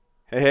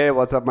Hey,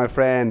 what's up, my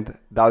friend?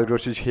 David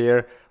Grosic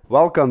here.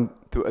 Welcome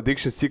to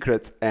Addiction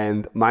Secrets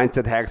and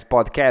Mindset Hacks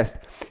podcast.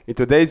 In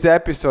today's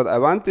episode, I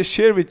want to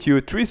share with you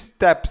a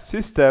 3-step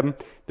system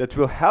that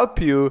will help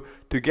you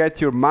to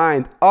get your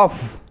mind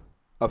off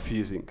of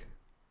using.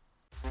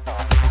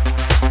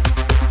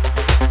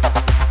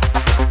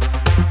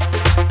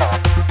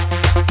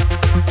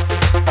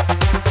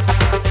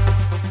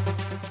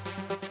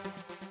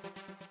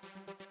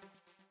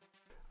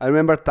 I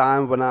remember a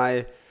time when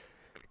I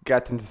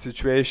got into a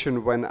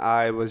situation when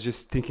I was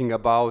just thinking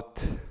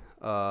about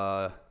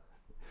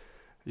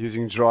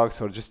using drugs,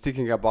 or just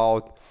thinking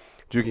about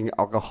drinking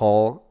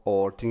alcohol,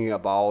 or thinking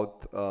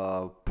about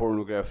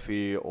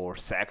pornography or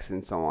sex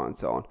and so on and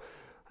so on.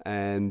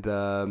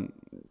 And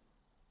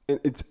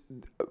it's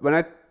when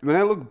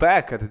I look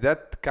back at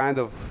that kind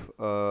of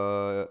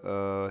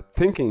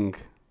thinking,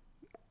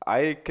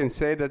 I can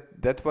say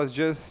that was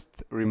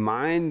just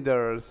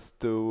reminders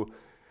to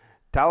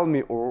tell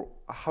me, or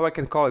how I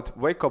can call it,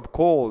 wake-up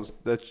calls,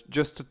 that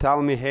just to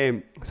tell me,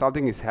 hey,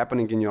 something is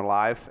happening in your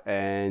life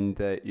and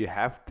you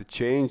have to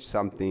change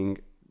something,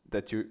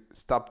 that you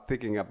stop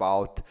thinking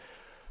about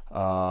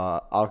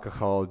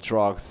alcohol,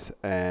 drugs,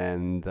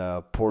 and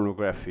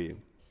pornography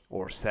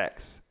or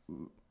sex.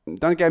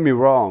 Don't get me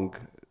wrong,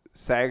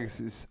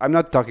 I'm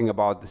not talking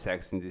about the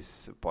sex in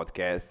this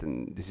podcast,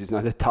 and this is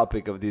not the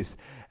topic of this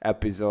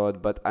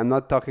episode, but I'm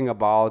not talking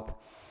about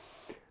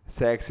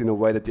sex in a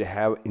way that you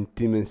have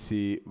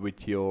intimacy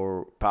with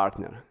your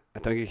partner.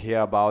 I'm talking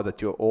here about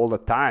that you're all the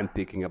time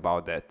thinking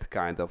about that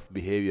kind of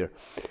behavior.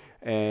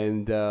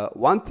 And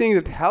one thing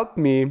that helped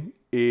me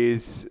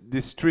is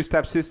this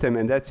 3-step system,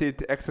 and that's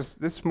it.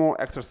 This small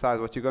exercise,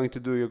 what you're going to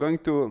do, you're going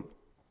to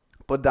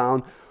put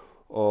down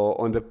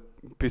on the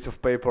piece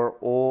of paper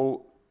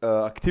all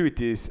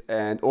activities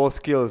and all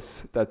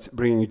skills that's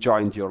bringing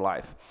joy into your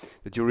life,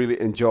 that you really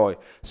enjoy.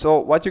 So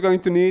what you're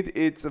going to need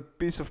is a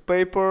piece of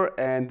paper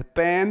and a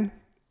pen.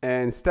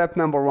 And step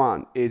number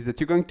 1 is that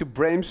you're going to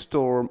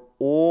brainstorm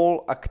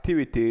all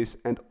activities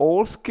and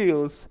all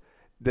skills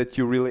that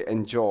you really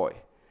enjoy.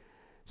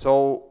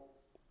 So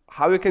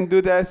how you can do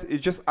this is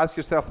just ask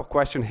yourself a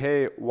question.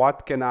 Hey,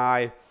 what's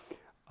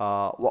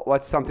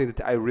something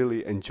that I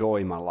really enjoy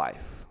in my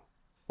life?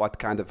 What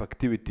kind of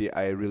activity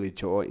I really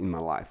enjoy in my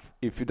life?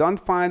 If you don't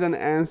find an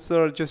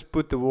answer, just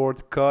put the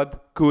word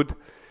could,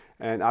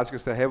 and ask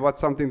yourself, hey, what's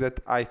something that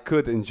I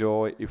could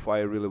enjoy if I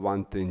really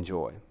want to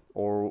enjoy?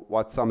 Or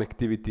what some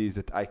activities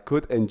that I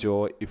could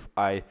enjoy if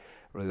I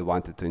really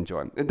wanted to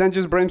enjoy? And then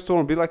just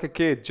brainstorm, be like a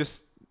kid,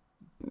 just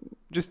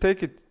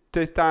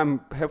take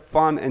time, have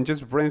fun, and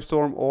just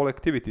brainstorm all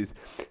activities.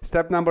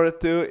 Step number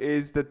 2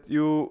 is that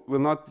you will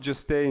not just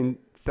stay in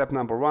step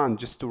number 1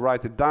 just to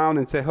write it down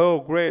and say,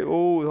 oh great,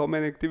 oh how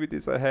many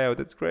activities I have,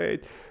 that's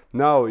great.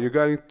 No, you're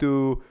going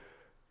to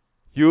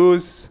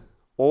use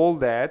all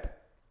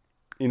that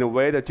in a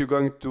way that you're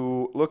going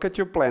to look at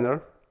your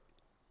planner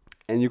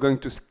and you're going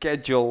to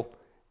schedule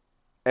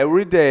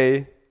every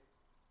day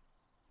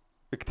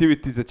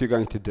activities that you're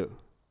going to do.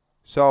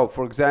 So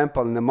for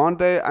example, on a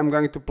Monday I'm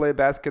going to play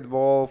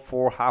basketball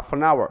for half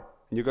an hour.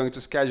 You're going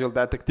to schedule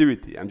that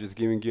activity. I'm just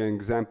giving you an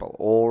example.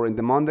 Or in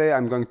the Monday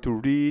I'm going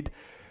to read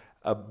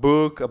a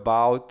book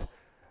about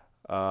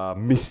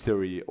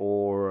mystery,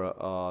 or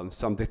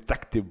some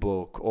detective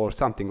book or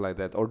something like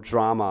that, or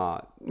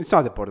drama. It's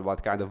not important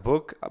what kind of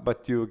book,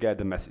 but you get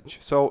the message.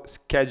 So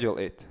schedule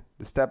it.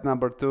 The step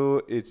number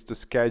 2 is to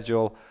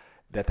schedule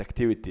that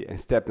activity, and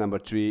step number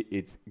 3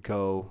 is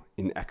go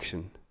in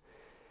action.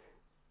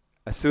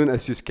 As soon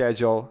as you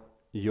schedule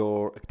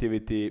your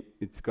activity,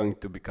 it's going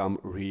to become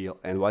real.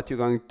 And what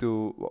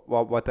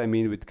I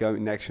mean with go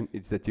in action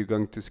is that you're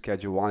going to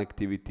schedule one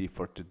activity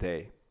for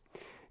today.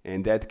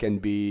 And that can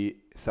be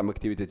some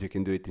activity that you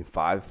can do it in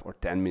 5 or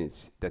 10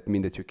 minutes. That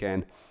means that you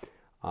can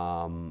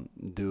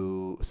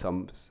do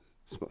some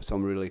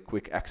really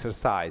quick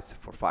exercise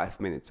for 5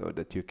 minutes, or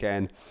that you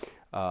can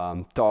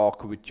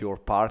talk with your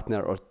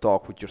partner or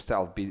talk with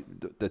yourself.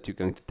 That you're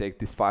going to take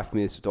these 5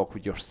 minutes to talk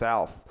with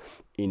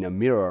yourself in a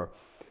mirror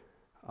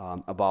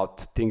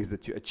about things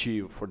that you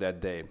achieve for that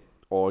day,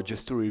 or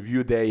just to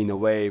review day in a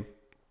way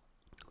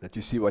that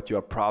you see what you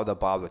are proud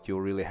about, what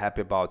you're really happy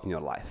about in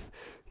your life,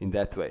 in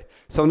that way.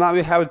 So now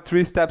we have a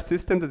 3-step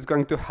system that's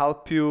going to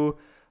help you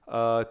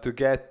to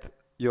get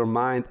your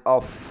mind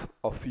off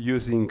of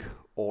using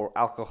or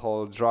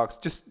alcohol, drugs,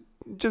 just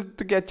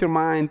to get your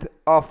mind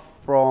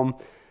off from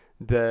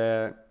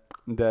the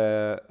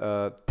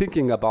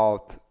thinking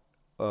about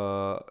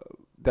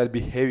that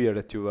behavior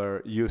that you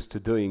were used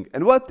to doing.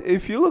 And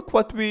if you look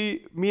what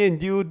me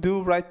and you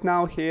do right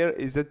now here,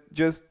 is that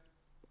just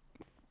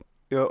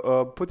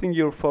putting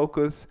your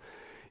focus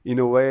in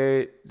a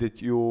way that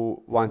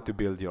you want to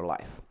build your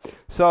life.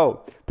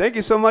 So thank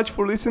you so much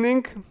for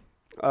listening.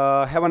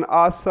 Have an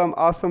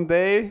awesome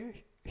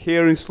day.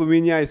 Here in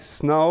Slovenia it's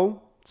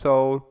snow,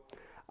 so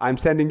I'm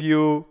sending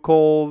you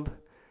cold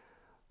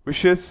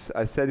wishes.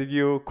 I'm sending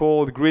you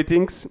cold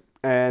greetings.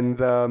 And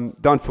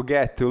don't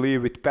forget to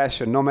live with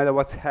passion. No matter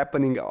what's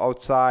happening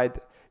outside,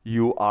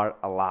 you are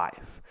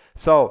alive.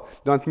 So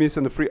don't miss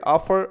on the free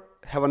offer.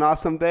 Have an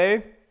awesome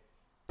day.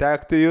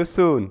 Talk to you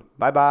soon.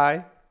 Bye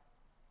bye.